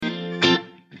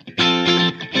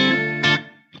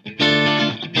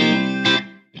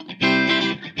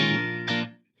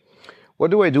What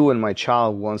do I do when my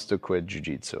child wants to quit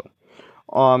jiu-jitsu?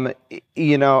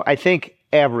 I think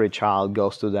every child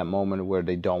goes through that moment where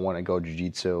they don't want to go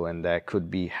jiu-jitsu, and that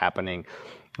could be happening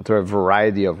through a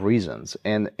variety of reasons.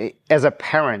 And as a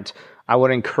parent, I would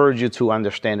encourage you to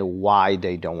understand why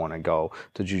they don't want to go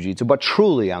to jiu-jitsu, but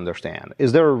truly understand.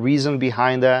 Is there a reason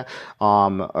behind that?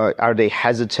 Are they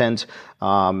hesitant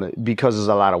because it's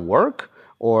a lot of work?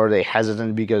 Or are they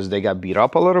hesitant because they got beat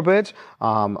up a little bit?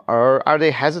 Or are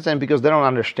they hesitant because they don't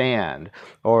understand?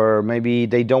 Or maybe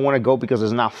they don't want to go because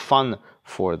it's not fun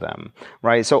for them,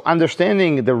 right? So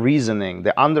understanding the reasoning,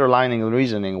 the underlying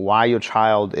reasoning why your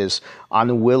child is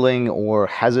unwilling or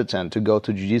hesitant to go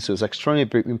to jiu-jitsu is extremely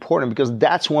important, because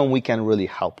that's when we can really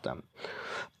help them.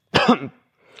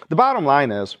 The bottom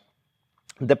line is,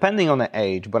 depending on the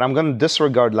age, but I'm going to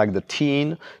disregard like the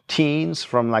teens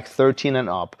from like 13 and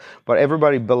up, but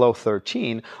everybody below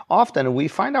 13, often we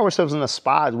find ourselves in a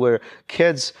spot where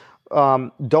kids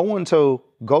don't want to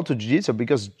go to jiu-jitsu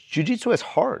because jiu-jitsu is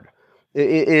hard.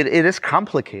 It is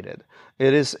complicated.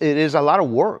 It is a lot of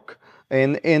work.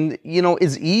 And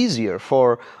it's easier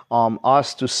for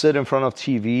us to sit in front of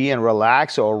TV and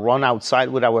relax, or run outside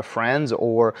with our friends,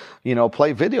 or,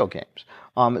 play video games.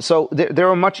 So there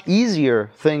are much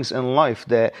easier things in life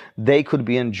that they could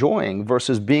be enjoying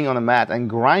versus being on a mat and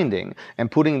grinding and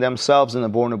putting themselves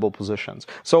in vulnerable positions.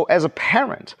 So as a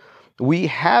parent, we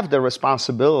have the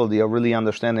responsibility of really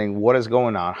understanding what is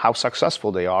going on, how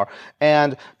successful they are,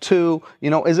 and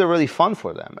is it really fun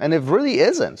for them? And if it really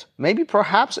isn't, maybe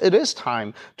perhaps it is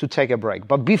time to take a break.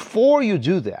 But before you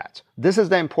do that, this is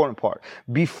the important part.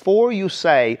 Before you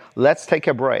say, let's take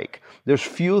a break, there's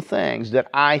few things that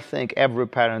I think every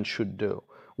parent should do.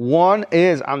 One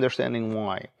is understanding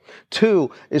why. Two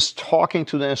is talking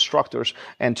to the instructors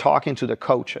and talking to the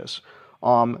coaches.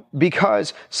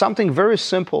 Because something very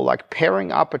simple like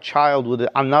pairing up a child with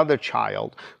another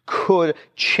child could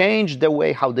change the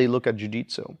way how they look at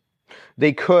jiu-jitsu.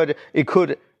 It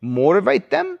could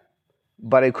motivate them,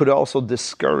 but it could also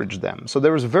discourage them. So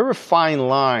there is a very fine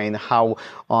line how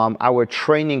our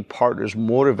training partners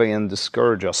motivate and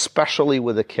discourage us, especially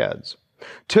with the kids.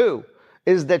 Two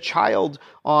is the child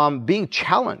being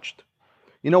challenged.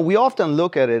 We often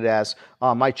look at it as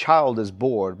my child is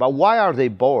bored, but why are they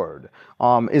bored?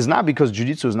 It's not because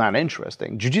jiu-jitsu is not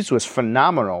interesting. Jiu-jitsu is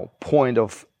phenomenal point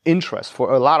of interest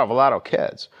for a lot of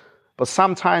kids. But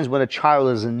sometimes when a child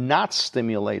is not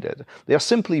stimulated, they are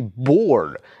simply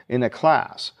bored in a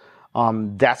class.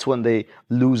 That's when they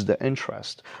lose the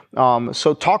interest.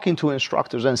 So talking to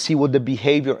instructors and see what the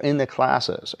behavior in the class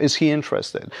is. Is he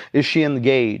interested? Is she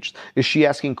engaged? Is she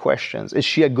asking questions? Is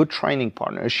she a good training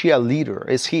partner? Is she a leader?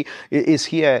 Is he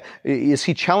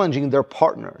challenging their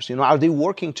partners? Are they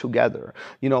working together?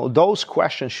 Those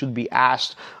questions should be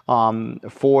asked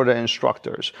for the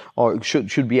instructors, or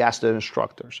should be asked the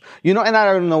instructors. And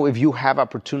I don't know if you have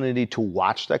opportunity to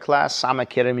watch the class. Some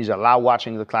academies allow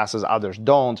watching the classes, others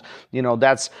don't.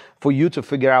 That's for you to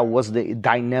figure out what's the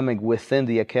dynamic within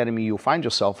the academy you find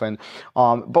yourself in.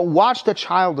 But watch the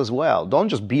child as well. Don't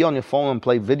just be on your phone and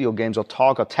play video games or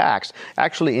talk or text.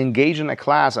 Actually engage in a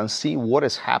class and see what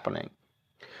is happening.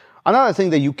 Another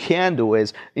thing that you can do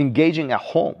is engaging at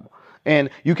home.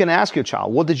 And you can ask your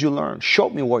child, what did you learn?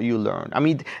 Show me what you learned. I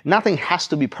mean, nothing has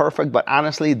to be perfect, but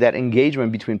honestly, that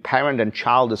engagement between parent and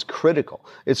child is critical.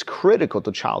 It's critical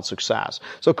to child success.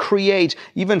 So create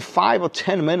even 5 or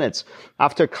 10 minutes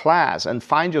after class and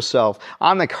find yourself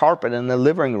on the carpet in the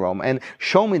living room and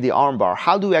show me the armbar.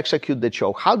 How do you execute the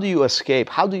choke? How do you escape?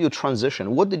 How do you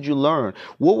transition? What did you learn?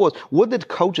 What did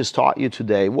coaches taught you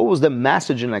today? What was the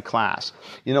message in the class?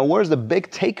 Where's the big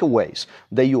takeaways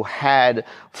that you had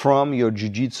from your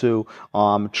jiu-jitsu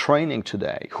training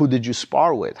today? Who did you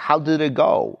spar with? How did it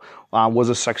go? Was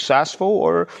it successful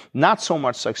or not so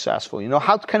much successful?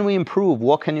 How can we improve?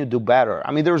 What can you do better?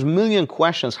 I mean, there's a million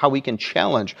questions how we can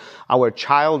challenge our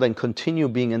child and continue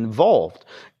being involved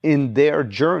in their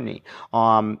journey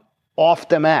off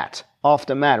the mat.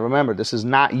 Remember, this is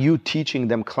not you teaching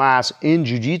them class in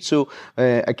Jiu-Jitsu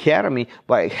Academy,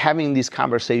 but having these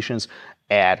conversations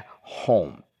at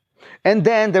home. And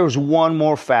then there's one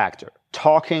more factor,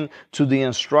 talking to the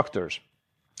instructors.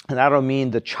 And I don't mean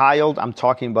the child, I'm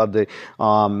talking about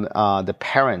the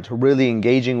parent, really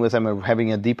engaging with them and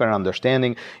having a deeper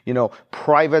understanding.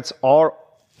 Privates are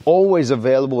always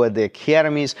available at the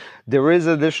academies. There is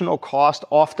additional cost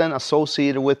often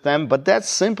associated with them, but that's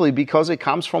simply because it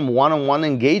comes from one-on-one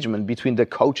engagement between the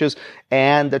coaches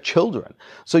and the children.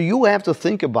 So you have to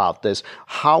think about this,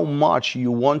 how much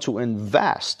you want to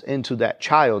invest into that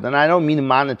child. And I don't mean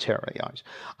monetarily.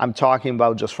 I'm talking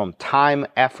about just from time,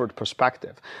 effort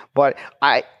perspective. But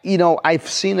I've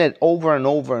seen it over and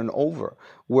over and over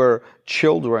where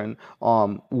children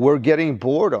were getting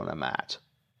bored on a mat.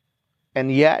 And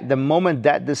yet, the moment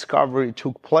that discovery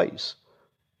took place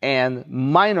and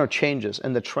minor changes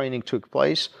in the training took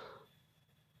place,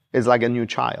 it's like a new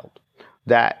child.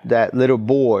 That little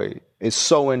boy is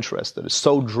so interested, is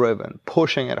so driven,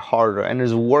 pushing it harder, and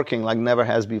is working like never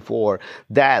has before.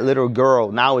 That little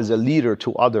girl now is a leader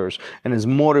to others and is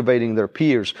motivating their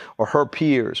peers or her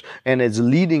peers and is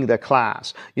leading the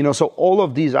class. So all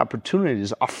of these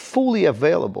opportunities are fully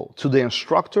available to the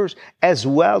instructors as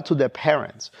well to the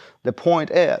parents. The point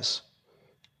is,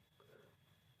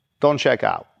 don't check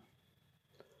out.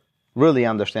 Really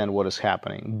understand what is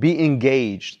happening. Be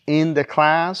engaged in the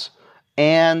class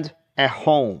and at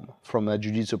home from a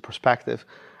jiu-jitsu perspective.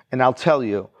 And I'll tell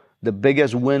you, the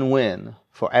biggest win-win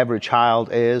for every child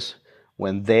is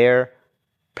when their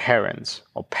parents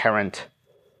or parent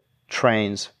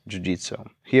trains jiu-jitsu.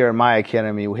 Here in my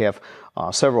academy, we have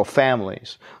several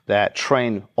families that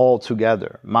train all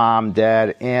together, mom,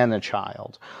 dad, and a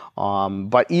child.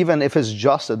 But even if it's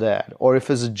just a dad or if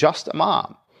it's just a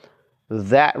mom,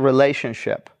 that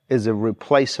relationship is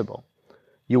irreplaceable.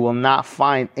 You will not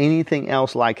find anything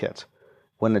else like it.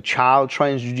 When a child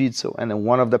trains jiu-jitsu and then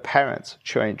one of the parents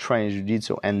trains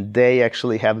jiu-jitsu and they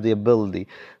actually have the ability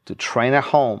to train at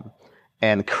home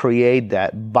and create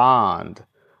that bond,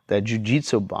 that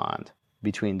jiu-jitsu bond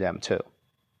between them two.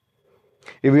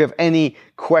 If you have any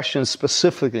questions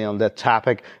specifically on that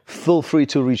topic, feel free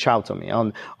to reach out to me.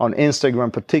 On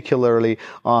Instagram particularly,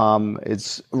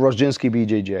 it's Rozhinsky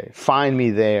BJJ. Find me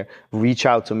there, reach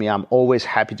out to me. I'm always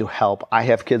happy to help. I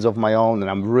have kids of my own and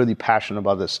I'm really passionate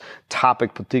about this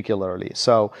topic particularly.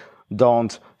 So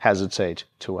don't hesitate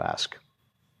to ask.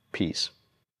 Peace.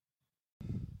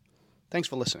 Thanks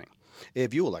for listening.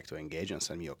 If you would like to engage and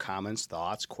send me your comments,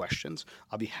 thoughts, questions,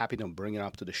 I'll be happy to bring it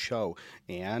up to the show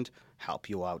and help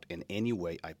you out in any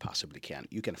way I possibly can.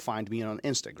 You can find me on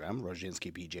Instagram,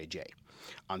 RozhinskyBJJ.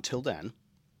 Until then,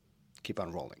 keep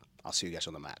on rolling. I'll see you guys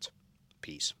on the mat.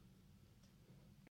 Peace.